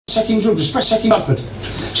taking drugs, especially in Bradford.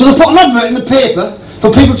 So they put an advert in the paper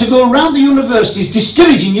for people to go around the universities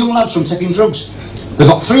discouraging young lads from taking drugs. They've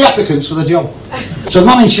got 3 applicants for the job. So the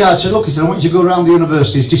man in charge said, look, he said, I want you to go around the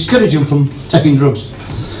universities, discourage them from taking drugs.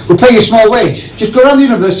 We'll pay you a small wage. Just go around the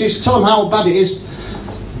universities, tell them how bad it is.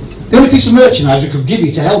 The only piece of merchandise we could give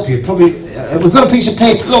you to help you, probably, we've got a piece of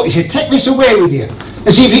paper. Look, he said, take this away with you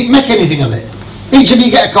and see if you can make anything of it. Each of you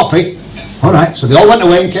get a copy. All right, so they all went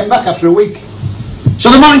away and came back after a week. So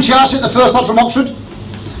the man in charge said, the first lad from Oxford,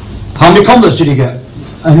 how many converts did you get?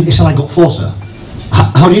 And he said, I got 4, sir.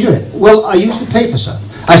 How do you do it? Well, I use the paper, sir.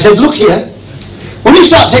 I said, look here, when you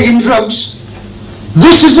start taking drugs,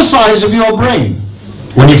 this is the size of your brain.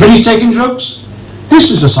 When you finish taking drugs, this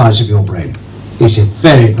is the size of your brain. He said,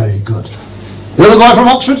 very, very good. The other boy from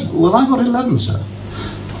Oxford, well, I got 11, sir.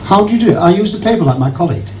 How do you do it? I use the paper like my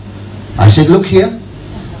colleague. I said, look here,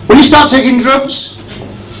 when you start taking drugs,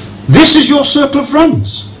 this is your circle of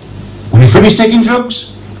friends. When you finish taking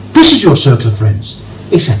drugs, this is your circle of friends.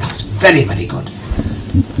 He said, that's very, very good.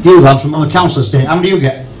 You lad from the council estate, how many do you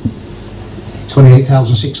get?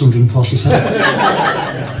 28,647.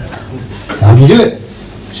 How do you do it?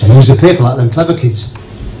 So I use the paper like them clever kids.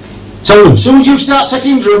 Tell them, as soon as you start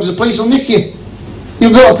taking drugs, the police will nick you.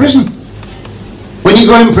 You'll go to prison. When you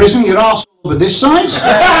go in prison, your arse will be this size.